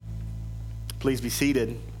Please be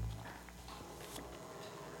seated.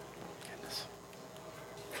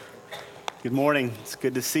 Good morning. It's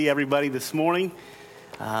good to see everybody this morning.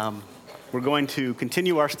 We're going to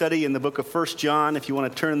continue our study in the book of 1 John, if you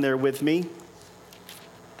want to turn there with me.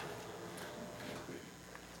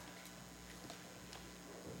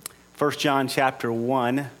 1 John chapter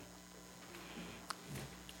 1.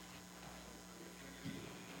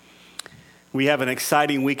 We have an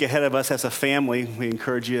exciting week ahead of us as a family. We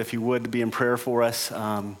encourage you, if you would, to be in prayer for us.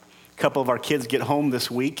 A couple of our kids get home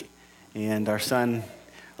this week, and our son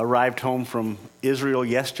arrived home from Israel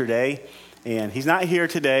yesterday. And he's not here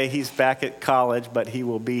today. He's back at college, but he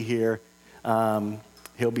will be here.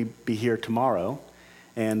 He'll be here tomorrow.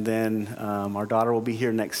 And then our daughter will be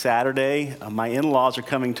here next Saturday. My in-laws are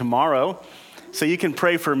coming tomorrow, so you can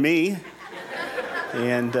pray for me.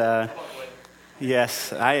 And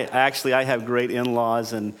yes, I have great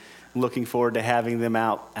in-laws, and I'm looking forward to having them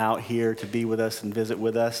out here to be with us and visit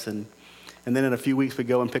with us. And then in a few weeks we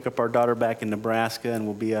go and pick up our daughter back in Nebraska, and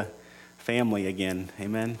we'll be a family again.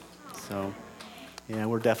 Amen. So, yeah,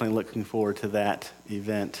 we're definitely looking forward to that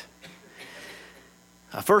event.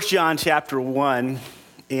 1 John chapter 1,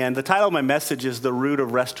 and the title of my message is The Root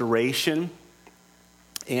of Restoration.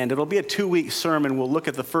 And it'll be a 2-week sermon. We'll look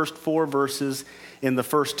at the first 4 verses in the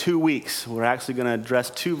first 2 weeks. We're actually going to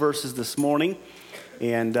address 2 verses this morning.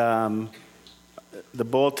 And the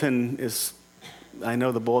bulletin is, I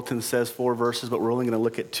know the bulletin says 4 verses, but we're only going to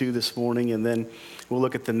look at 2 this morning. And then we'll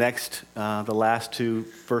look at the last 2,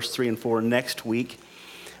 verse 3 and 4 next week.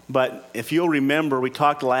 But if you'll remember, we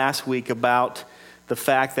talked last week about the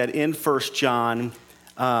fact that in 1 John,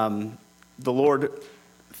 the Lord,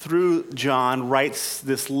 through John, writes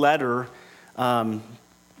this letter,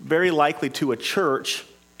 very likely to a church.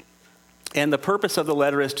 And the purpose of the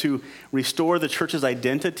letter is to restore the church's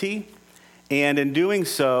identity, and in doing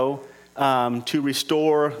so, to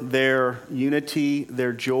restore their unity,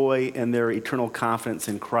 their joy, and their eternal confidence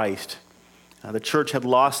in Christ. The church had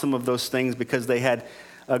lost some of those things because they had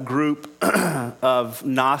a group of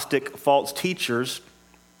Gnostic false teachers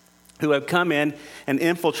who have come in and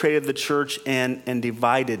infiltrated the church and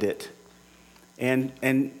divided it.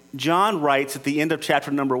 And John writes at the end of chapter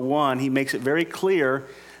number 1, he makes it very clear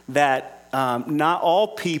that not all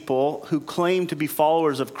people who claim to be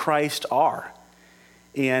followers of Christ are.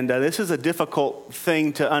 And this is a difficult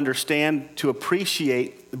thing to understand, to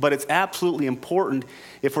appreciate, but it's absolutely important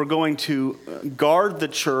if we're going to guard the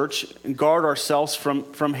church and guard ourselves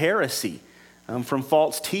from heresy, from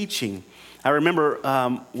false teaching. I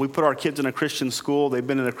remember we put our kids in a Christian school. They've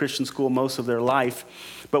been in a Christian school most of their life.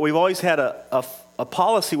 But we've always had a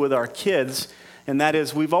policy with our kids, and that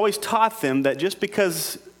is we've always taught them that just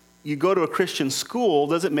because you go to a Christian school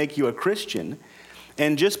doesn't make you a Christian.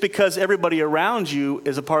 And just because everybody around you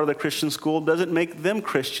is a part of the Christian school doesn't make them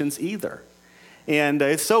Christians either. And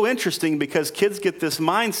it's so interesting because kids get this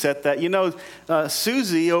mindset that,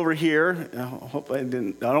 Susie over here, I hope I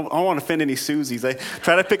don't want to offend any Susies. I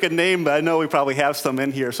try to pick a name, but I know we probably have some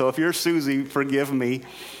in here. So if you're Susie, forgive me.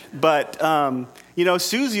 But,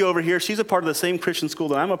 Susie over here, she's a part of the same Christian school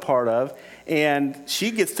that I'm a part of. And she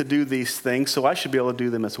gets to do these things, so I should be able to do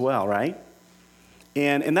them as well, right?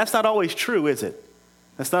 And that's not always true, is it?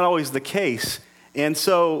 That's not always the case. And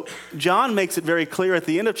so John makes it very clear at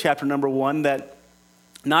the end of chapter number 1 that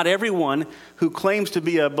not everyone who claims to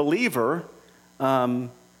be a believer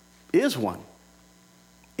is one.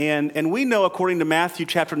 And we know, according to Matthew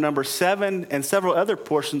chapter number 7 and several other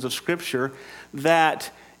portions of Scripture,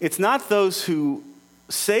 that it's not those who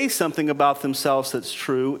say something about themselves that's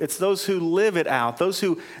true. It's those who live it out, those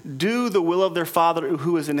who do the will of their Father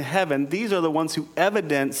who is in heaven. These are the ones who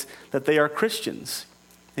evidence that they are Christians.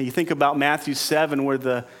 And you think about Matthew 7, where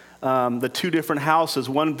the 2 different houses,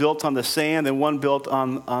 one built on the sand and one built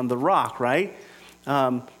on the rock, right?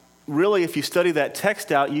 Really, if you study that text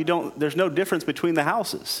out, there's no difference between the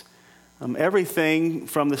houses. Everything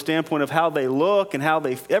from the standpoint of how they look and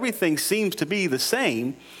everything seems to be the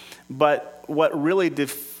same, but what really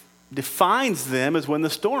defines them is when the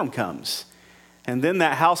storm comes. And then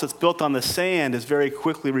that house that's built on the sand is very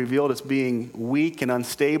quickly revealed as being weak and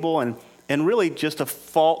unstable and really just a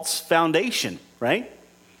false foundation, right?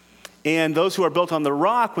 And those who are built on the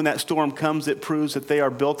rock, when that storm comes, it proves that they are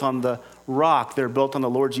built on the rock. They're built on the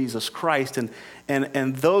Lord Jesus Christ,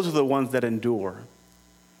 and those are the ones that endure.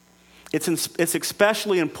 It's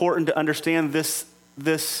especially important to understand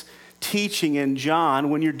this teaching in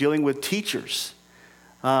John when you're dealing with teachers.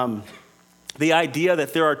 The idea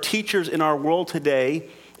that there are teachers in our world today,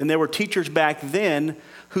 and there were teachers back then,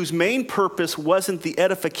 whose main purpose wasn't the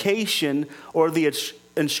edification or the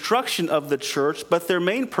instruction of the church, but their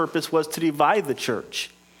main purpose was to divide the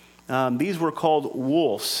church. These were called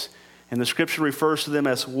wolves, and the scripture refers to them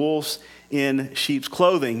as wolves in sheep's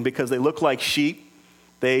clothing because they look like sheep.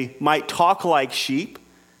 They might talk like sheep.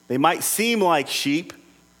 They might seem like sheep,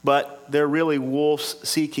 but they're really wolves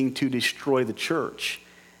seeking to destroy the church.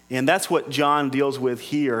 And that's what John deals with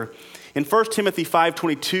here. In 1 Timothy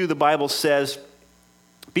 5:22, the Bible says,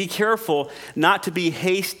 "Be careful not to be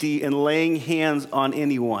hasty in laying hands on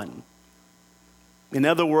anyone." In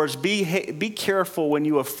other words, be careful when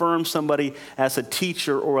you affirm somebody as a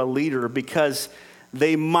teacher or a leader because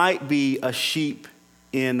they might be a sheep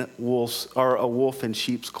in wolves or a wolf in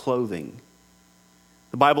sheep's clothing.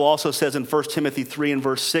 The Bible also says in 1 Timothy 3 and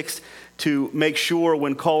verse 6 to make sure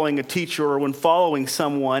when calling a teacher or when following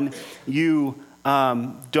someone, you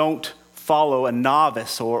don't follow a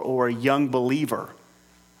novice or a young believer.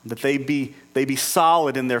 That they be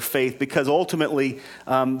solid in their faith because ultimately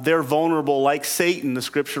they're vulnerable like Satan, the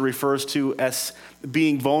scripture refers to as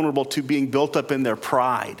being vulnerable to being built up in their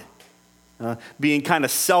pride. Being kind of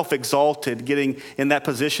self-exalted, getting in that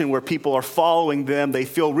position where people are following them. They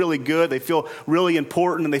feel really good, they feel really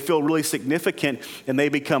important, and they feel really significant, and they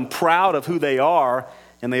become proud of who they are,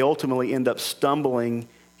 and they ultimately end up stumbling.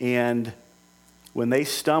 And when they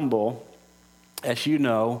stumble, as you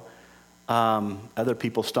know, other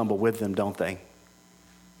people stumble with them, don't they?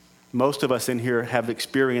 Most of us in here have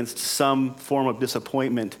experienced some form of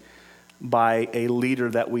disappointment by a leader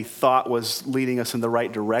that we thought was leading us in the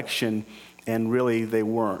right direction, and really they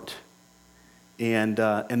weren't. And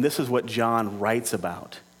this is what John writes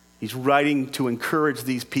about. He's writing to encourage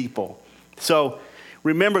these people. So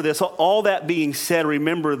remember this. All that being said,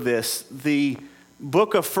 remember this. The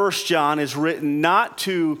book of 1 John is written not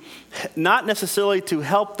necessarily to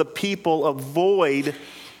help the people avoid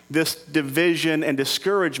this division and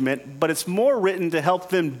discouragement, but it's more written to help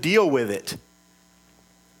them deal with it.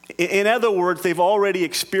 In other words, they've already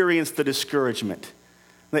experienced the discouragement.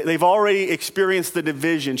 They've already experienced the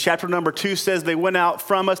division. Chapter number 2 says they went out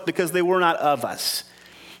from us because they were not of us.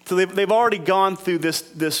 So they've already gone through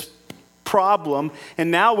this problem. And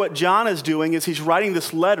now what John is doing is he's writing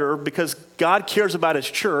this letter because God cares about his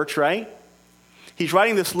church, right? He's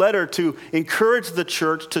writing this letter to encourage the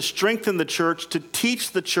church, to strengthen the church, to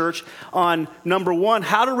teach the church on, number one,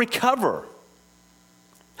 how to recover.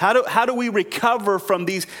 How do we recover from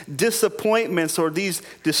these disappointments or these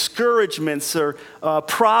discouragements or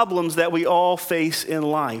problems that we all face in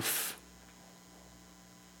life?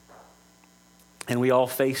 And we all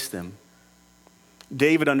face them.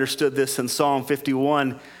 David understood this in Psalm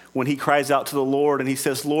 51 when he cries out to the Lord and he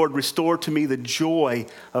says, "Lord, restore to me the joy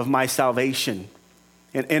of my salvation."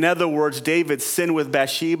 In other words, David's sin with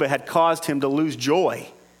Bathsheba had caused him to lose joy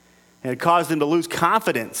and it caused him to lose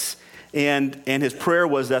confidence. And his prayer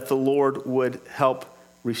was that the Lord would help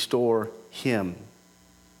restore him.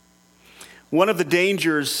 One of the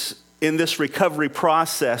dangers in this recovery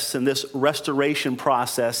process, in this restoration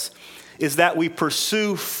process, is that we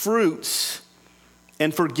pursue fruits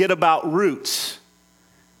and forget about roots.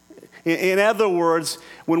 In other words,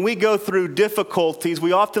 when we go through difficulties,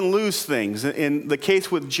 we often lose things. In the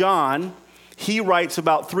case with John, he writes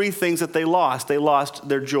about 3 things that they lost. They lost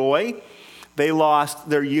their joy, they lost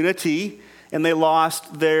their unity, and they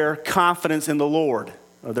lost their confidence in the Lord,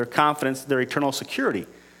 or their confidence, their eternal security.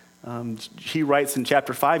 He writes in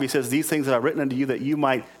chapter 5, he says, "These things have I written unto you that you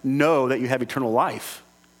might know that you have eternal life."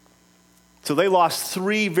 So they lost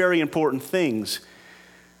 3 very important things.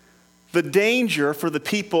 The danger for the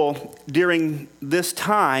people during this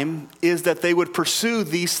time is that they would pursue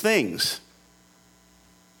these things.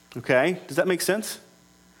 Okay? Does that make sense?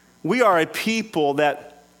 We are a people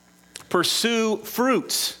that pursue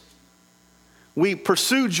fruits. We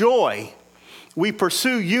pursue joy. We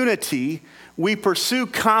pursue unity. We pursue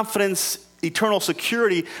confidence, eternal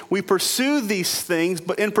security. We pursue these things,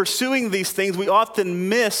 but in pursuing these things, we often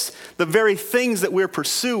miss the very things that we're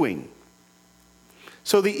pursuing.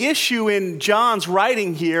 So the issue in John's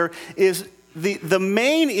writing here is the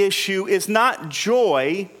main issue is not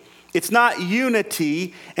joy, it's not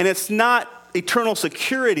unity, and it's not eternal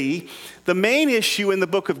security. The main issue in the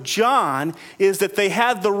book of John is that they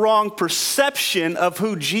had the wrong perception of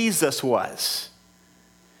who Jesus was.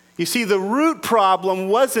 You see, the root problem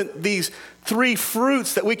wasn't these 3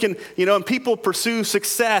 fruits that we can, and people pursue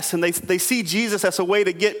success and they see Jesus as a way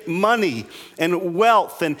to get money and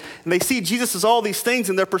wealth and they see Jesus as all these things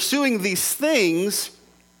and they're pursuing these things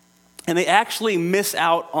and they actually miss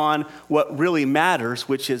out on what really matters,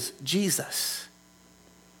 which is Jesus.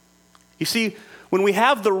 You see, when we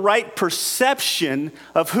have the right perception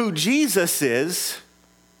of who Jesus is,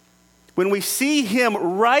 When we see him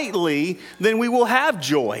rightly, then we will have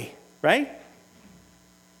joy, right?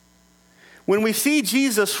 When we see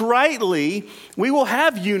Jesus rightly, we will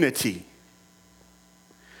have unity.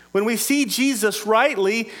 When we see Jesus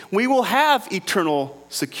rightly, we will have eternal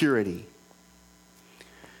security.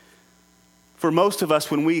 For most of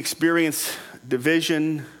us, when we experience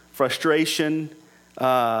division, frustration,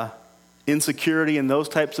 insecurity, and those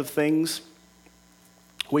types of things,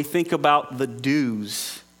 we think about the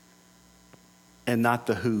do's and not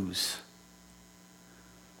the who's.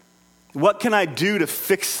 What can I do to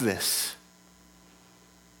fix this?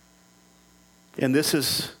 And this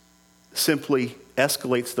is simply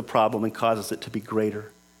escalates the problem and causes it to be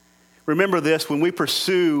greater. Remember this, when we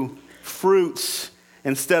pursue fruits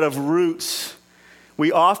instead of roots,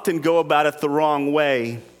 we often go about it the wrong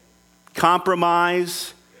way.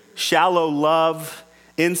 Compromise, shallow love,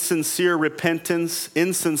 insincere repentance,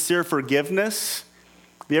 insincere forgiveness.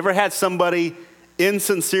 Have you ever had somebody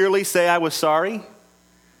insincerely say, I was sorry?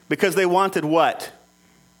 Because they wanted what?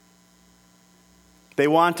 They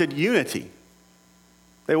wanted unity.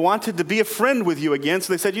 They wanted to be a friend with you again,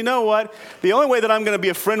 so they said, you know what? The only way that I'm going to be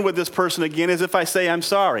a friend with this person again is if I say I'm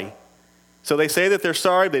sorry. So they say that they're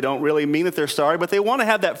sorry. They don't really mean that they're sorry, but they want to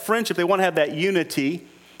have that friendship. They want to have that unity.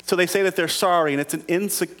 So they say that they're sorry, and it's an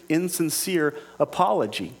insincere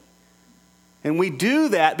apology. And we do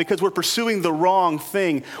that because we're pursuing the wrong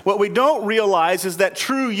thing. What we don't realize is that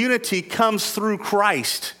true unity comes through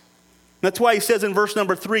Christ. That's why he says in verse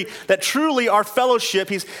number 3 that truly our fellowship,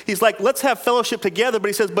 he's like, let's have fellowship together, but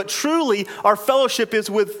he says, but truly our fellowship is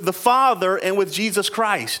with the Father and with Jesus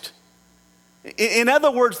Christ. In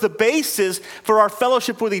other words, the basis for our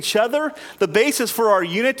fellowship with each other, the basis for our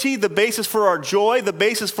unity, the basis for our joy, the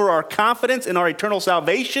basis for our confidence in our eternal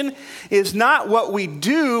salvation is not what we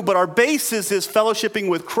do, but our basis is fellowshipping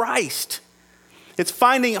with Christ. It's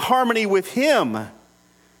finding harmony with him.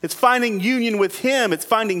 It's finding union with him. It's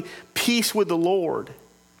finding peace with the Lord.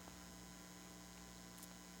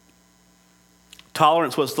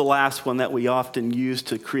 Tolerance was the last one that we often use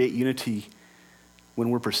to create unity when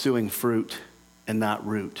we're pursuing fruit and not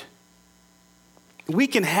root. We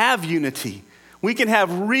can have unity. We can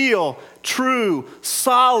have real, true,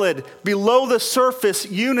 solid, below the surface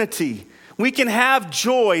unity. We can have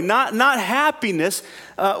joy, not happiness.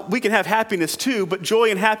 We can have happiness too, but joy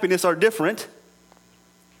and happiness are different.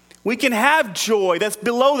 We can have joy that's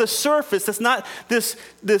below the surface. That's not this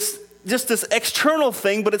external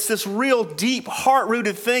thing, but it's this real deep,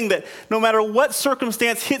 heart-rooted thing that no matter what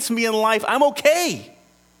circumstance hits me in life, I'm okay.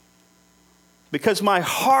 Because my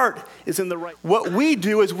heart is in the right. What we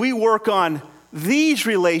do is we work on these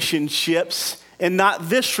relationships and not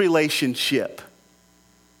this relationship.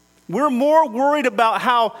 We're more worried about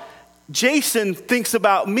how Jason thinks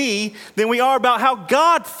about me than we are about how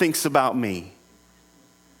God thinks about me.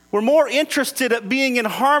 We're more interested at being in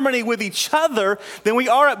harmony with each other than we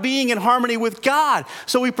are at being in harmony with God.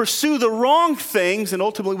 So we pursue the wrong things and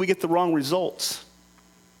ultimately we get the wrong results.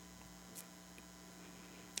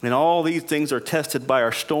 And all these things are tested by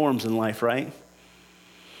our storms in life, right?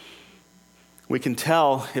 We can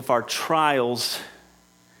tell if our trials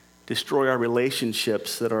destroy our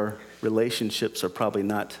relationships that our relationships are probably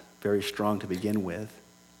not very strong to begin with.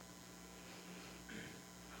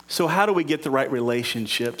 So how do we get the right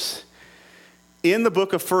relationships? In the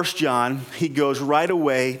book of 1 John, he goes right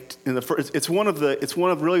away. It's one of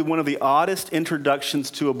the oddest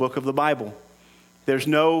introductions to a book of the Bible. There's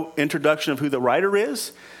no introduction of who the writer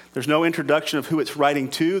is. There's no introduction of who it's writing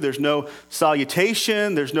to. There's no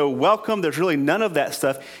salutation. There's no welcome. There's really none of that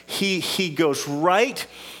stuff. He goes right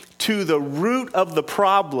to the root of the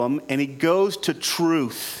problem, and he goes to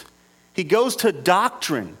truth. He goes to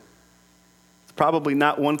doctrine. Probably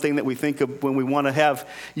not one thing that we think of when we want to have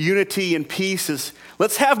unity and peace is,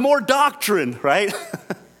 let's have more doctrine, right?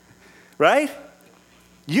 Right?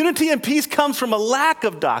 Unity and peace comes from a lack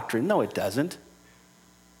of doctrine. No, it doesn't.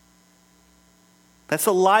 That's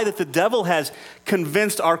a lie that the devil has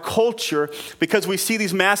convinced our culture because we see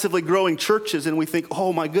these massively growing churches and we think,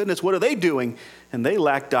 oh my goodness, what are they doing? And they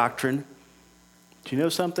lack doctrine. Do you know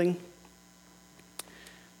something?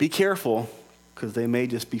 Be careful because they may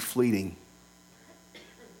just be fleeting.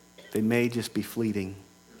 They may just be fleeting.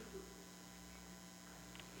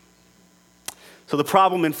 So the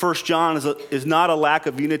problem in 1 John is not a lack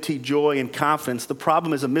of unity, joy, and confidence. The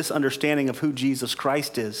problem is a misunderstanding of who Jesus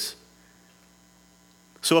Christ is.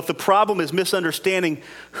 So if the problem is misunderstanding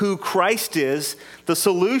who Christ is, the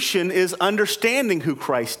solution is understanding who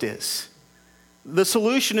Christ is. The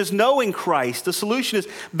solution is knowing Christ. The solution is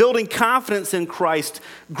building confidence in Christ,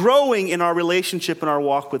 growing in our relationship and our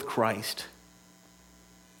walk with Christ.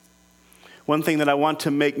 one thing that I want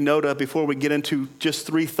to make note of before we get into just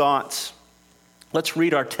 3 thoughts. Let's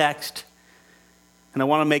read our text. And I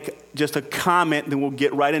want to make just a comment, then we'll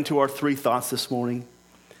get right into our 3 thoughts this morning.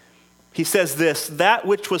 He says this, that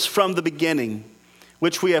which was from the beginning,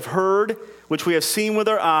 which we have heard, which we have seen with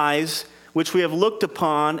our eyes, which we have looked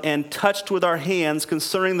upon and touched with our hands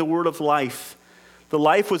concerning the word of life. The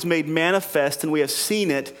life was made manifest, and we have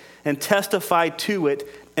seen it and testified to it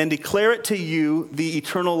and declare it to you, the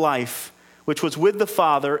eternal life, which was with the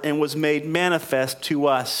Father and was made manifest to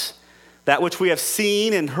us. That which we have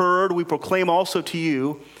seen and heard we proclaim also to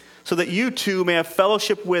you, so that you too may have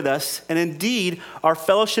fellowship with us. And indeed, our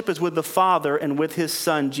fellowship is with the Father and with his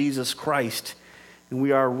Son, Jesus Christ. And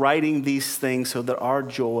we are writing these things so that our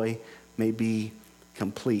joy may be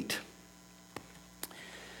complete.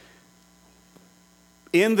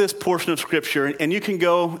 In this portion of Scripture, and you can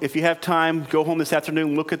go, if you have time, go home this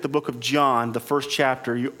afternoon, look at the book of John, the first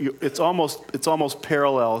chapter. It's almost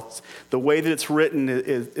parallel. The way that it's written,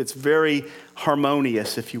 it's very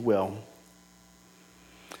harmonious, if you will.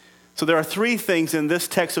 So there are 3 things in this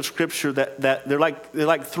text of Scripture that they're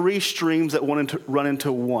like 3 streams that run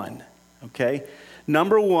into one. Okay.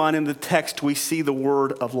 Number 1, in the text, we see the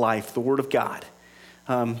word of life, the word of God,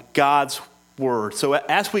 God's word. So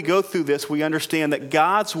as we go through this, we understand that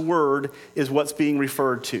God's word is what's being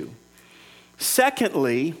referred to.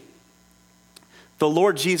 Secondly, the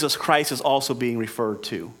Lord Jesus Christ is also being referred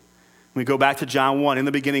to. We go back to John 1. In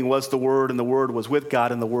the beginning was the Word, and the Word was with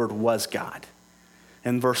God, and the Word was God.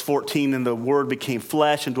 And verse 14, and the Word became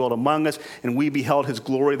flesh and dwelt among us, and we beheld his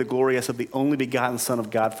glory, the glory as of the only begotten Son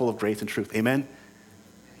of God, full of grace and truth. Amen?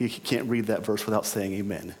 You can't read that verse without saying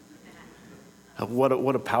amen. What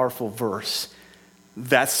a powerful verse.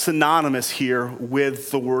 That's synonymous here with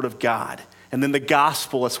the Word of God. And then the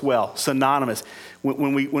gospel as well, synonymous.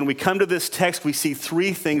 When we come to this text, we see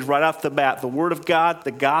 3 things right off the bat. The Word of God,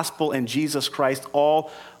 the gospel, and Jesus Christ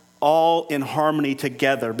all in harmony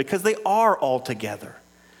together, because they are all together.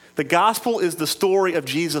 The gospel is the story of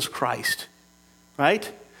Jesus Christ,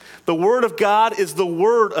 right? The Word of God is the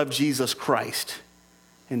word of Jesus Christ.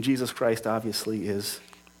 And Jesus Christ obviously is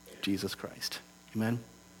Jesus Christ. Amen?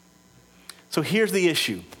 So here's the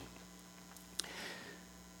issue.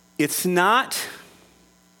 It's not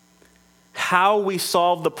how we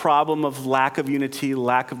solve the problem of lack of unity,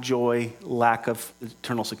 lack of joy, lack of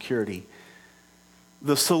eternal security.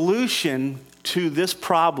 The solution to this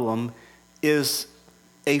problem is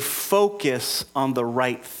a focus on the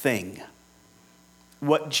right thing.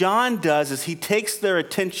 What John does is he takes their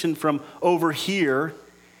attention from over here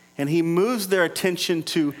and he moves their attention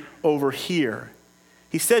to over here.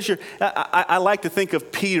 He says, I like to think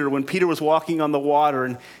of Peter when Peter was walking on the water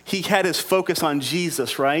and he had his focus on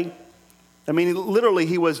Jesus, right? I mean, literally,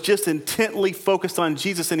 he was just intently focused on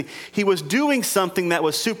Jesus, and he was doing something that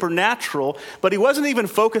was supernatural, but he wasn't even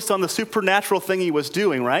focused on the supernatural thing he was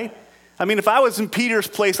doing, right? I mean, if I was in Peter's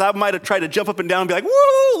place, I might have tried to jump up and down and be like,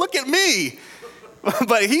 woo, look at me.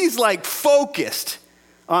 But he's like focused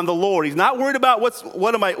on the Lord. He's not worried about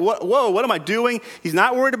what am I doing? He's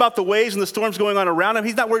not worried about the waves and the storms going on around him.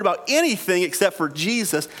 He's not worried about anything except for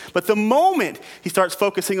Jesus. But the moment he starts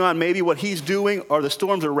focusing on maybe what he's doing or the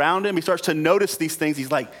storms around him, he starts to notice these things.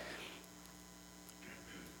 He's like,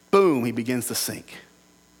 boom, he begins to sink.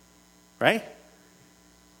 Right?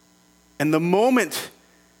 And the moment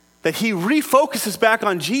that he refocuses back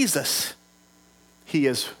on Jesus, he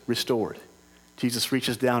is restored. Jesus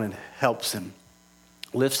reaches down and helps him,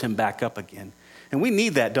 lifts him back up again. And we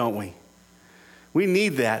need that, don't we? We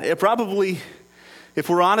need that. It probably, if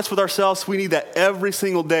we're honest with ourselves, we need that every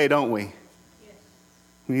single day, don't we? Yes.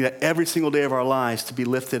 We need that every single day of our lives to be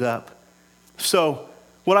lifted up. So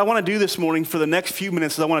what I want to do this morning for the next few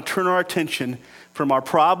minutes is I want to turn our attention from our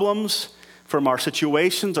problems, from our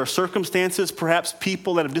situations, our circumstances, perhaps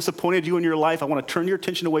people that have disappointed you in your life. I want to turn your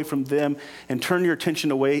attention away from them and turn your attention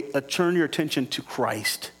to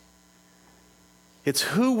Christ. It's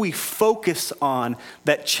who we focus on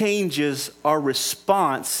that changes our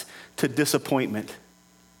response to disappointment.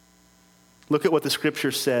 Look at what the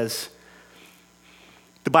scripture says.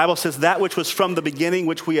 The Bible says, that which was from the beginning,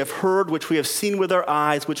 which we have heard, which we have seen with our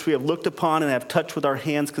eyes, which we have looked upon and have touched with our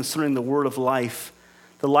hands concerning the word of life.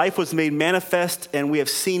 The life was made manifest, and we have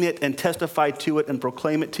seen it and testified to it and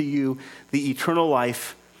proclaim it to you, the eternal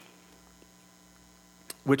life,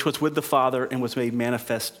 which was with the Father and was made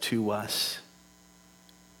manifest to us.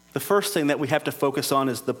 The first thing that we have to focus on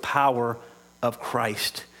is the power of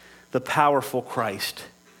Christ, the powerful Christ.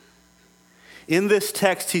 In this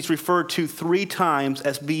text, he's referred to 3 times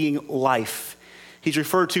as being life. He's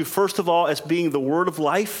referred to, first of all, as being the word of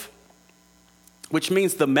life. which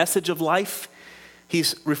means the message of life.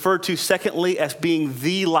 He's referred to, secondly, as being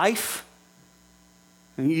the life.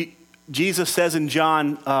 And Jesus says in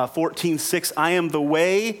John 14:6, I am the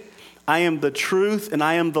way, I am the truth, and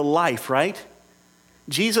I am the life, right?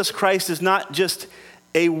 Jesus Christ is not just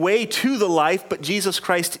a way to the life, but Jesus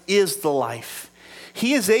Christ is the life.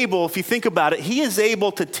 He is able, if you think about it, he is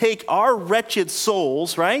able to take our wretched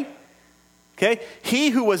souls, right? Okay? He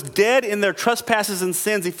who was dead in their trespasses and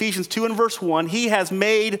sins, Ephesians 2 and verse 1, he has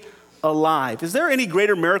made alive. Is there any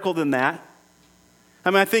greater miracle than that? I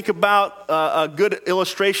mean, I think about a good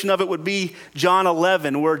illustration of it would be John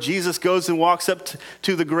 11, where Jesus goes and walks up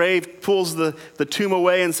to the grave, pulls the tomb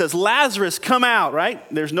away and says, Lazarus, come out, right?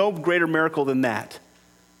 There's no greater miracle than that,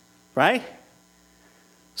 right?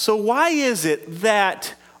 So why is it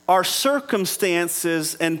that our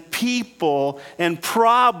circumstances and people and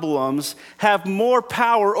problems have more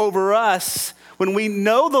power over us when we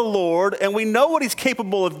know the Lord and we know what he's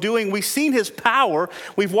capable of doing? We've seen his power.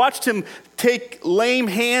 We've watched him take lame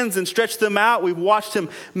hands and stretch them out. We've watched him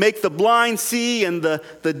make the blind see and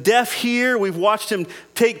the deaf hear. We've watched him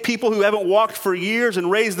take people who haven't walked for years and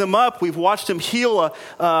raise them up. We've watched him heal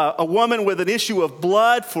a woman with an issue of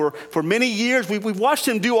blood for many years. We've watched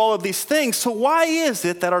him do all of these things. So why is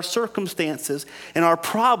it that our circumstances and our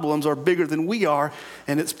problems are bigger than we are?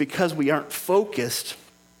 And it's because we aren't focused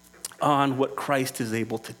on what Christ is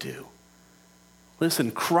able to do.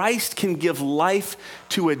 Listen, Christ can give life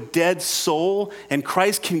to a dead soul, and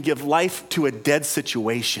Christ can give life to a dead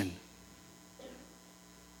situation.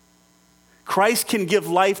 Christ can give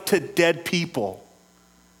life to dead people.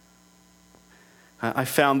 I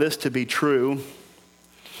found this to be true.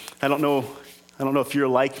 I don't know if you're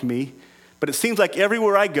like me, but it seems like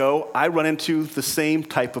everywhere I go, I run into the same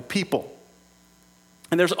type of people.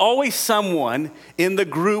 And there's always someone in the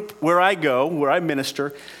group where I go, where I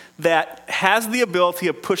minister, that has the ability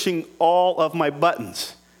of pushing all of my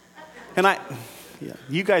buttons. And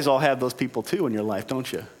you guys all have those people too in your life,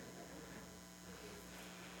 don't you?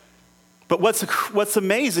 But what's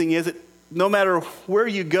amazing is that no matter where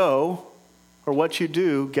you go or what you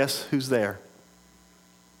do, guess who's there?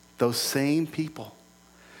 Those same people.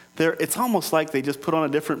 It's almost like they just put on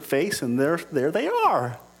a different face and there they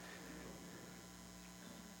are.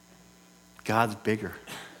 God's bigger,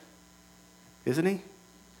 isn't he?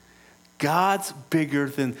 God's bigger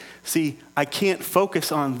than, see, I can't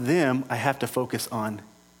focus on them. I have to focus on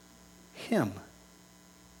him.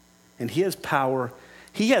 And he has power.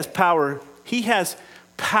 He has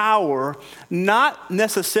power not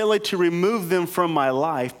necessarily to remove them from my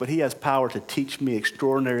life, but he has power to teach me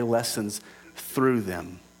extraordinary lessons through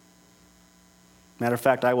them. Matter of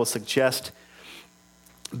fact, I will suggest,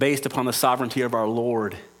 based upon the sovereignty of our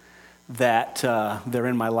Lord, that they're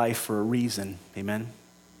in my life for a reason. Amen?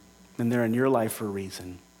 And they're in your life for a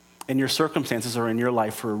reason. And your circumstances are in your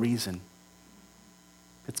life for a reason.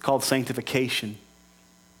 It's called sanctification.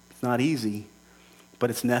 It's not easy, but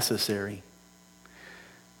it's necessary.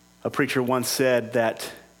 A preacher once said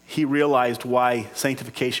that he realized why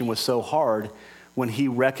sanctification was so hard when he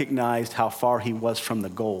recognized how far he was from the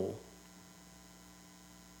goal.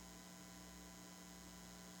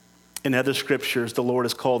 In other scriptures, the Lord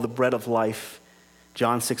is called the bread of life,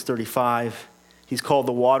 John 6:35. He's called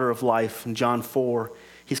the water of life in John 4.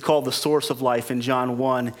 He's called the source of life in John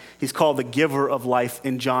 1. He's called the giver of life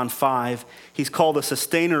in John 5. He's called the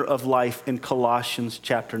sustainer of life in Colossians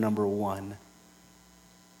chapter number 1.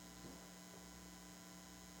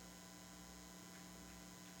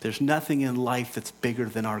 There's nothing in life that's bigger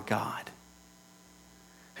than our God.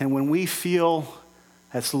 And when we feel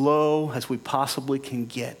as low as we possibly can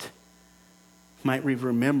get, might we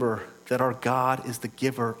remember that our God is the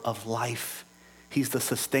giver of life. He's the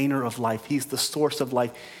sustainer of life. He's the source of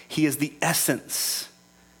life. He is the essence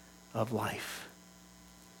of life.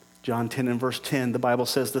 John 10 and verse 10, the Bible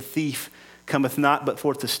says, the thief cometh not but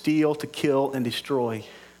for to steal, to kill, and destroy.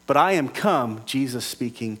 But I am come, Jesus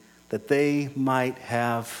speaking, that they might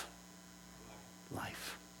have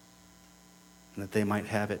life. And that they might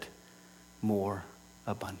have it more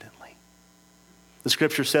abundantly. The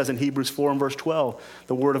scripture says in Hebrews 4 and verse 12,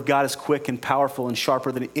 the word of God is quick and powerful and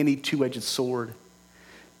sharper than any two-edged sword,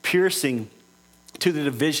 piercing to the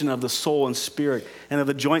division of the soul and spirit and of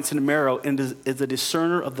the joints and marrow, and is a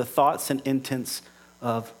discerner of the thoughts and intents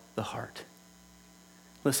of the heart.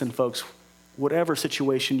 Listen, folks, whatever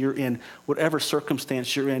situation you're in, whatever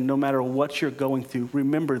circumstance you're in, no matter what you're going through,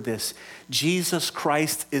 remember this: Jesus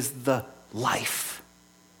Christ is the life.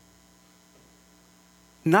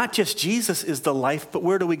 Not just Jesus is the life, but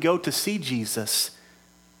where do we go to see Jesus?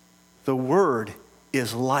 The Word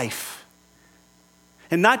is life.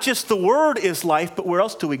 And not just the word is life, but where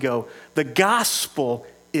else do we go? The gospel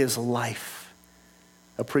is life.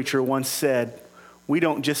 A preacher once said, we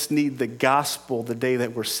don't just need the gospel the day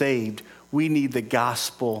that we're saved. We need the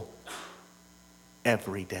gospel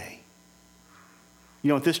every day. You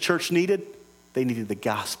know what this church needed? They needed the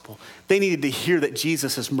gospel. They needed to hear that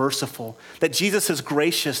Jesus is merciful, that Jesus is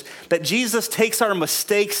gracious, that Jesus takes our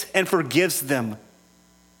mistakes and forgives them.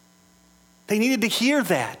 They needed to hear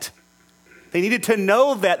that. They needed to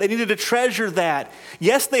know that. They needed to treasure that.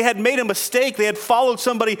 Yes, they had made a mistake. They had followed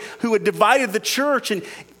somebody who had divided the church,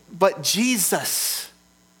 but Jesus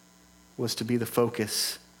was to be the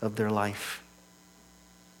focus of their life.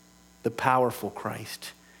 The powerful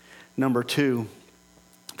Christ. Number 2,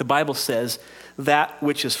 the Bible says that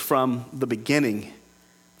which is from the beginning,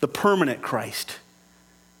 the permanent Christ.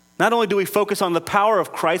 Not only do we focus on the power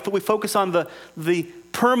of Christ, but we focus on the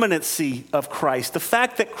permanency of Christ. The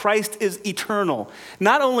fact that Christ is eternal.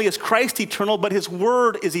 Not only is Christ eternal, but his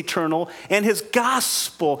word is eternal and his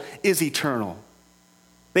gospel is eternal.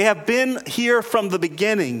 They have been here from the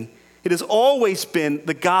beginning. It has always been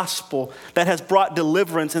the gospel that has brought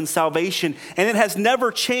deliverance and salvation, and it has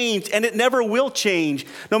never changed, and it never will change.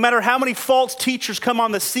 No matter how many false teachers come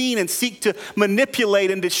on the scene and seek to manipulate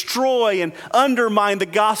and destroy and undermine the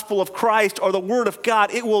gospel of Christ or the word of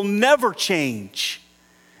God, it will never change.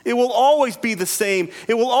 It will always be the same.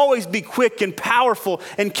 It will always be quick and powerful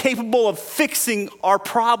and capable of fixing our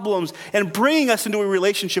problems and bringing us into a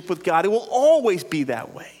relationship with God. It will always be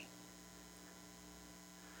that way.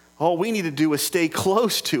 All we need to do is stay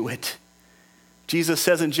close to it. Jesus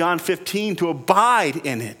says in John 15 to abide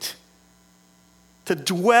in it, to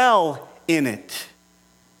dwell in it.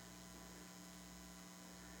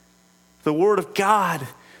 The word of God,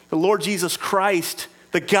 the Lord Jesus Christ,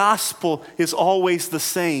 the gospel is always the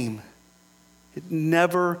same. It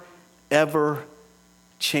never, ever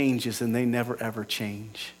changes, and they never, ever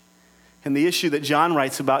change. And the issue that John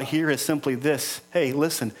writes about here is simply this. Hey,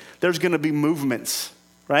 listen, there's going to be movements,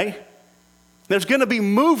 right? There's going to be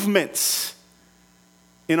movements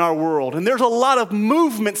in our world. And there's a lot of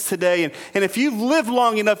movements today. And if you've lived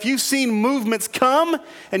long enough, you've seen movements come,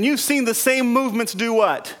 and you've seen the same movements do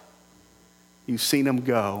what? You've seen them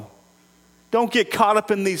go. Don't get caught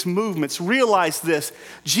up in these movements. Realize this.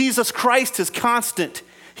 Jesus Christ is constant.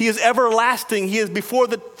 He is everlasting. He is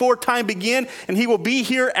before time began, and he will be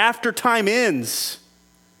here after time ends.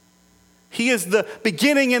 He is the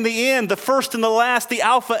beginning and the end, the first and the last, the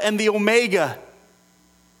Alpha and the Omega.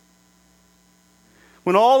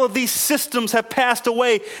 When all of these systems have passed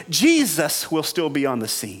away, Jesus will still be on the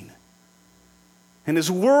scene. And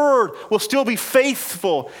his word will still be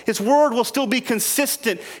faithful. His word will still be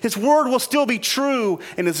consistent. His word will still be true.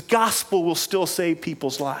 And his gospel will still save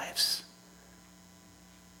people's lives.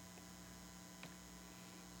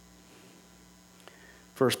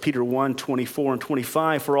 1 Peter 1, 24 and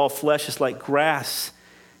 25, for all flesh is like grass,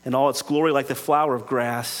 and all its glory like the flower of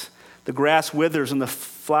grass. The grass withers and the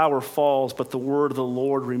flower falls, but the word of the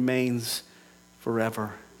Lord remains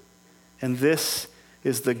forever. And this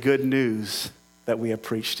is the good news that we have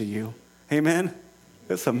preached to you. Amen?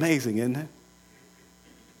 That's amazing, isn't it?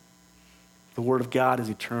 The word of God is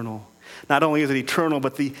eternal. Not only is it eternal,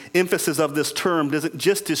 but the emphasis of this term doesn't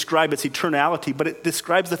just describe its eternality, but it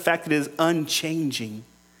describes the fact that it is unchanging.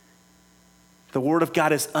 The word of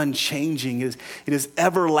God is unchanging. It is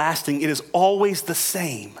everlasting. It is always the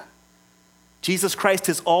same. Jesus Christ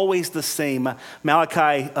is always the same.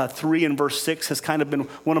 Malachi 3 and verse 6 has kind of been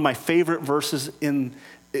one of my favorite verses in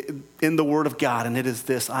the word of God, and it is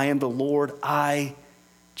this: I am the Lord, I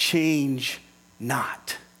change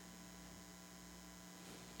not.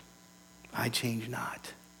 I change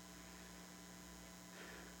not.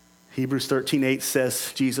 Hebrews 13:8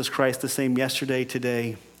 says, Jesus Christ the same yesterday,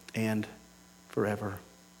 today, and forever.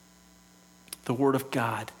 The word of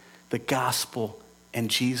God, the gospel, and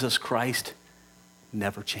Jesus Christ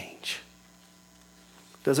never change.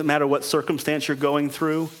 Doesn't matter what circumstance you're going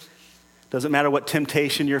through. Doesn't matter what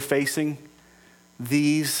temptation you're facing.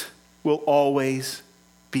 These will always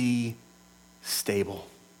be stable.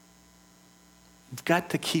 We've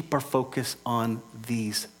got to keep our focus on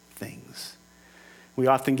these things. We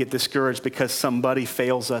often get discouraged because somebody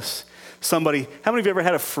fails us. How many of you ever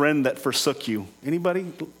had a friend that forsook you? Anybody?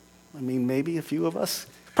 I mean, maybe a few of us.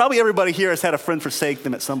 Probably everybody here has had a friend forsake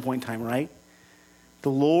them at some point in time, right?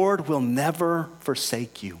 The Lord will never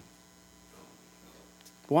forsake you.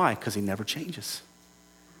 Why? Because he never changes.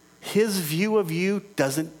 His view of you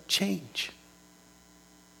doesn't change.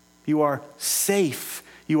 You are safe.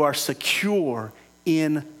 You are secure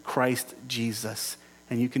in Christ Jesus.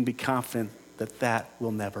 And you can be confident that that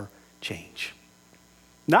will never change.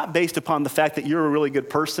 not based upon the fact that you're a really good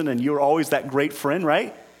person and you're always that great friend,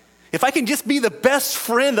 right? If I can just be the best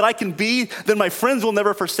friend that I can be, then my friends will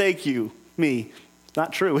never forsake me.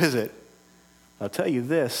 Not true, is it? I'll tell you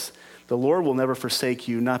this, the Lord will never forsake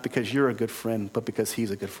you, not because you're a good friend, but because he's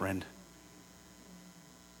a good friend.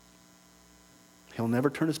 He'll never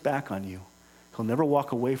turn his back on you. He'll never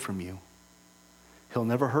walk away from you. He'll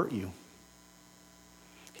never hurt you.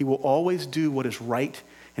 He will always do what is right,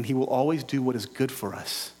 and he will always do what is good for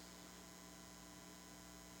us.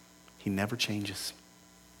 He never changes.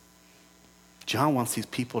 John wants these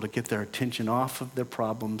people to get their attention off of their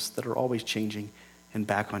problems that are always changing and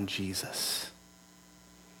back on Jesus.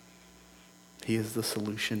 He is the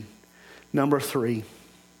solution. Number 3.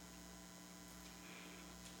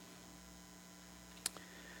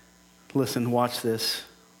 Listen, watch this.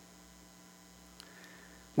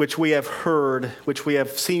 Which we have heard, which we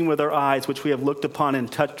have seen with our eyes, which we have looked upon and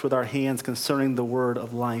touched with our hands concerning the word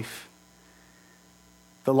of life.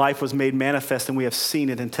 The life was made manifest, and we have seen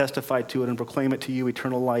it and testified to it and proclaim it to you,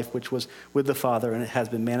 eternal life, which was with the Father, and it has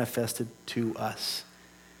been manifested to us.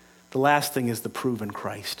 The last thing is the proven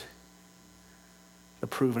Christ. The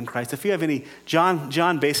proven Christ. If you have any,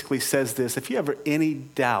 John basically says this, if you have any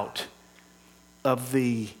doubt of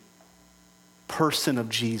the person of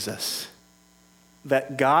Jesus,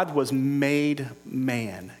 that God was made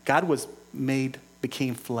man,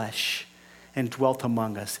 became flesh and dwelt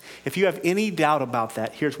among us. If you have any doubt about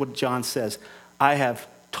that, here's what John says. I have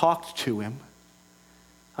talked to him.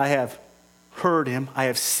 I have heard him. I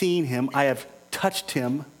have seen him. I have touched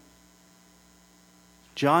him.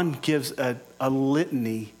 John gives a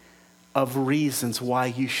litany of reasons why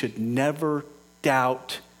you should never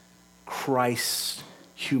doubt Christ's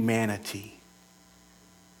humanity.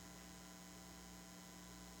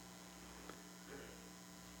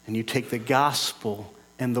 And you take the gospel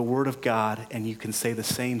and the word of God, and you can say the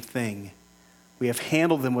same thing. We have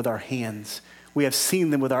handled them with our hands. We have seen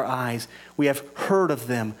them with our eyes. We have heard of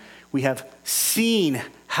them. We have seen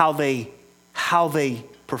how they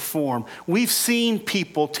perform. We've seen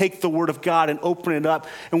people take the word of God and open it up,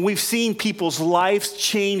 and we've seen people's lives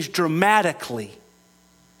change dramatically,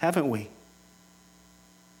 haven't we?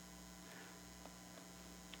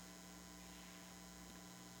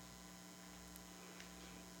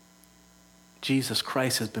 Jesus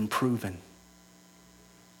Christ has been proven.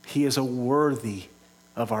 He is worthy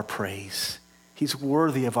of our praise. He's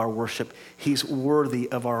worthy of our worship. He's worthy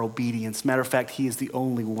of our obedience. Matter of fact, he is the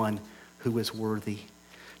only one who is worthy.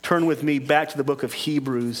 Turn with me back to the book of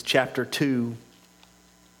Hebrews, chapter 2.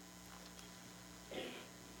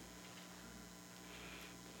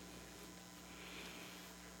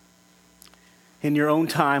 In your own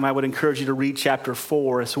time, I would encourage you to read chapter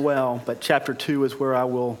 4 as well, but chapter 2 is where I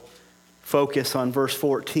will focus on verse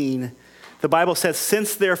 14. The Bible says,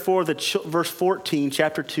 verse 14,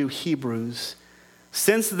 chapter 2, Hebrews,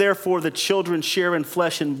 since therefore the children share in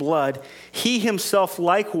flesh and blood, he himself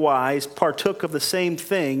likewise partook of the same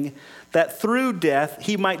thing, that through death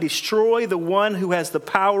he might destroy the one who has the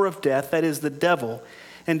power of death, that is the devil,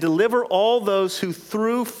 and deliver all those who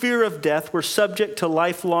through fear of death were subject to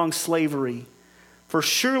lifelong slavery. For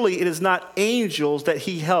surely it is not angels that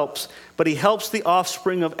he helps, but he helps the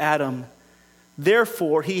offspring of Adam.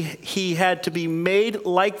 Therefore, he had to be made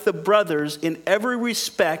like the brothers in every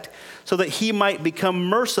respect, so that he might become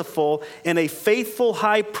merciful and a faithful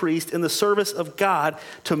high priest in the service of God,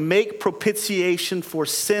 to make propitiation for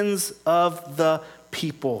sins of the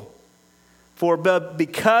people. For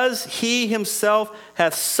because he himself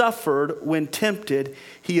hath suffered when tempted,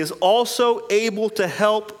 he is also able to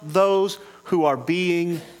help those who are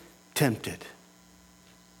being tempted.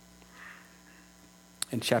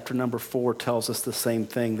 And chapter number 4 tells us the same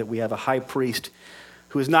thing, that we have a high priest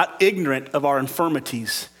who is not ignorant of our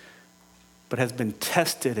infirmities, but has been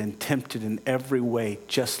tested and tempted in every way,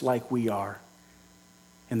 just like we are.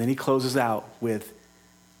 And then he closes out with,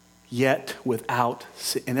 yet without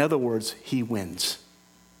sin. In other words, he wins.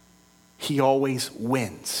 He always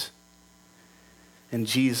wins. And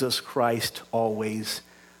Jesus Christ always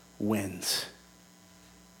wins.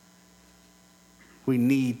 We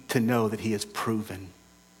need to know that he is proven.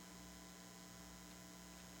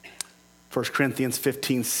 1 Corinthians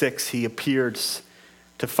 15:6, he appeared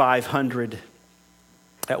to 500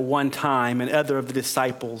 at one time, and other of the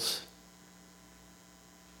disciples.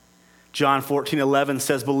 John 14:11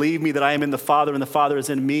 says, believe me that I am in the Father and the Father is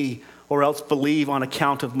in me, or else believe on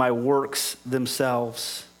account of my works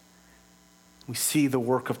themselves. We see the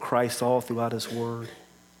work of Christ all throughout his word.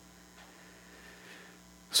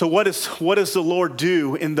 So what does the Lord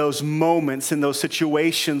do in those moments, in those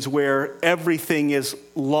situations where everything is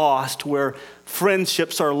lost, where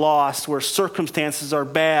friendships are lost, where circumstances are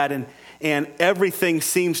bad, and everything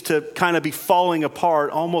seems to kind of be falling apart,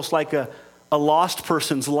 almost like a lost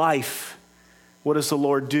person's life? What does the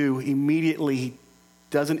Lord do? Immediately, he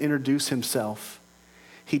doesn't introduce himself.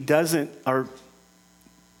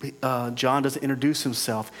 John doesn't introduce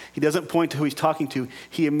himself. He doesn't point to who he's talking to.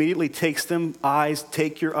 He immediately takes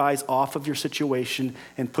take your eyes off of your situation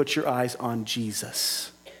and put your eyes on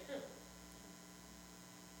Jesus.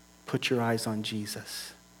 Put your eyes on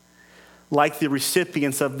Jesus. Like the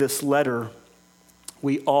recipients of this letter,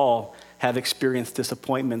 we all have experienced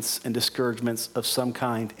disappointments and discouragements of some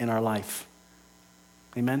kind in our life.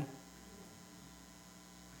 Amen?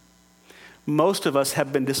 Most of us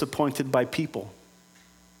have been disappointed by people.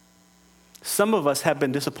 Some of us have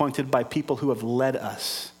been disappointed by people who have led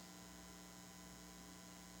us.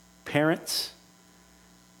 Parents,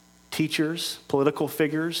 teachers, political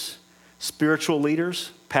figures, spiritual leaders,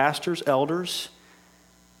 pastors, elders,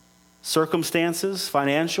 circumstances,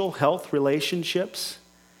 financial, health, relationships.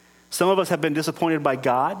 Some of us have been disappointed by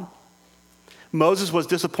God. Moses was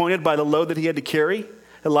disappointed by the load that he had to carry.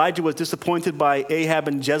 Elijah was disappointed by Ahab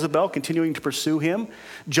and Jezebel continuing to pursue him.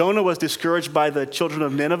 Jonah was discouraged by the children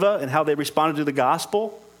of Nineveh and how they responded to the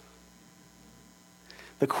gospel.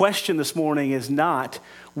 The question this morning is not,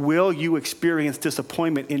 will you experience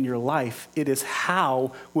disappointment in your life? It is,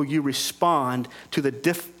 how will you respond to the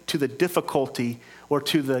difficulty or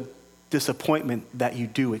to the disappointment that you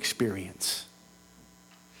do experience?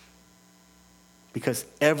 Because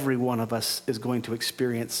every one of us is going to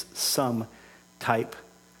experience some type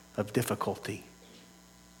of difficulty.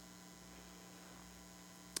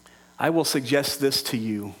 I will suggest this to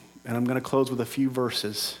you, and I'm going to close with a few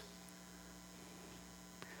verses.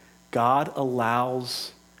 God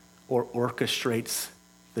allows or orchestrates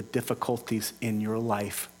the difficulties in your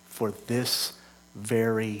life for this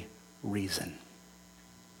very reason.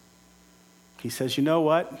 He says, you know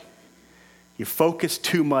what? You focus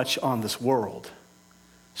too much on this world,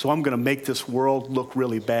 so I'm going to make this world look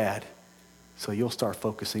really bad, so you'll start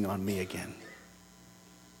focusing on me again.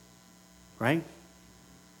 Right?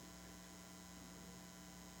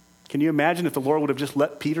 Can you imagine if the Lord would have just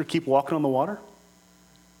let Peter keep walking on the water?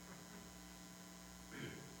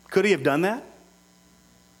 Could he have done that?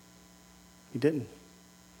 He didn't.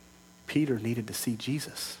 Peter needed to see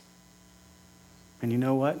Jesus. And you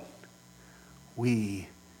know what? We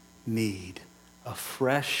need a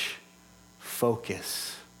fresh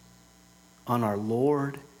focus on our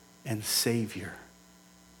Lord and Savior,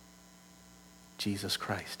 Jesus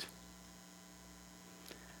Christ.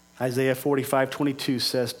 Isaiah 45:22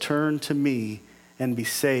 says, "Turn to me and be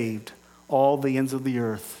saved, all the ends of the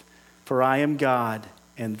earth, for I am God,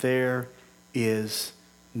 and there is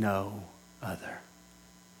no other."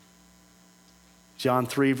 John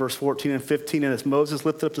 3, verse 14 and 15, "And as Moses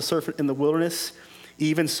lifted up the serpent in the wilderness,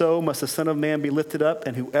 even so must the Son of Man be lifted up,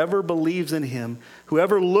 and whoever believes in him,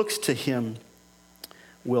 whoever looks to him,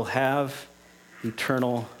 will have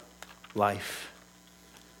eternal life."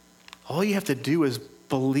 All you have to do is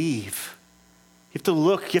believe. You have to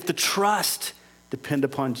look, you have to trust, depend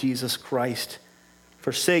upon Jesus Christ.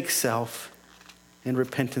 Forsake self in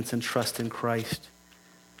repentance and trust in Christ.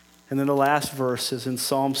 And then the last verse is in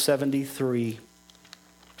Psalm 73.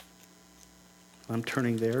 I'm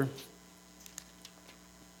turning there.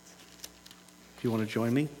 If you want to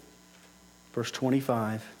join me. Verse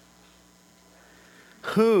 25.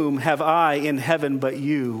 "Whom have I in heaven but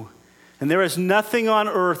you? And there is nothing on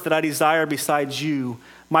earth that I desire besides you.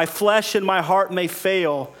 My flesh and my heart may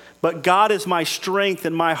fail, but God is my strength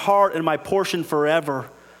and my heart and my portion forever.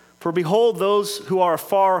 For behold, those who are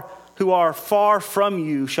far from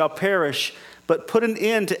you shall perish, but put an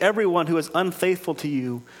end to everyone who is unfaithful to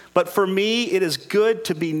you. But for me it is good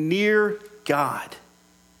to be near God.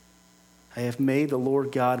 I have made the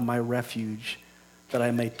Lord God my refuge, that I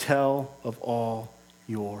may tell of all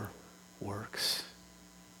your works."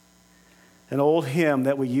 An old hymn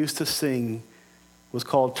that we used to sing was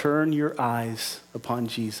called "Turn Your Eyes Upon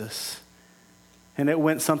Jesus." And it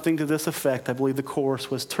went something to this effect. I believe the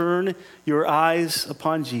chorus was, "Turn your eyes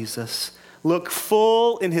upon Jesus, look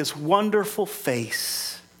full in his wonderful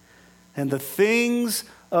face, and the things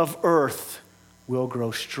of earth will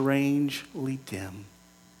grow strangely dim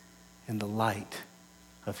in the light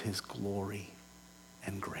of his glory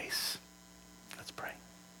and grace." Let's pray.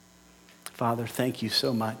 Father, thank you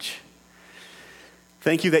so much.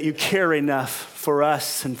 Thank you that you care enough for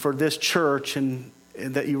us and for this church and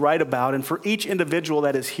that you write about, and for each individual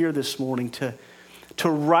that is here this morning to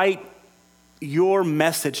write your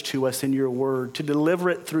message to us in your word, to deliver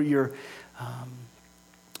it through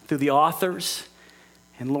through the authors,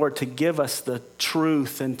 and Lord, to give us the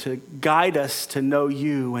truth and to guide us to know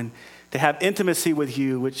you and to have intimacy with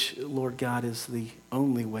you, which, Lord God, is the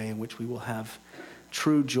only way in which we will have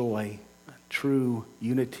true joy, true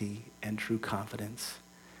unity, and true confidence.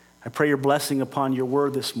 I pray your blessing upon your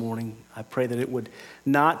word this morning. I pray that it would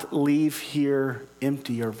not leave here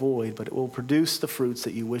empty or void, but it will produce the fruits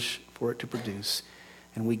that you wish for it to produce.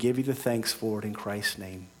 And we give you the thanks for it in Christ's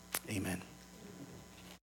name. Amen.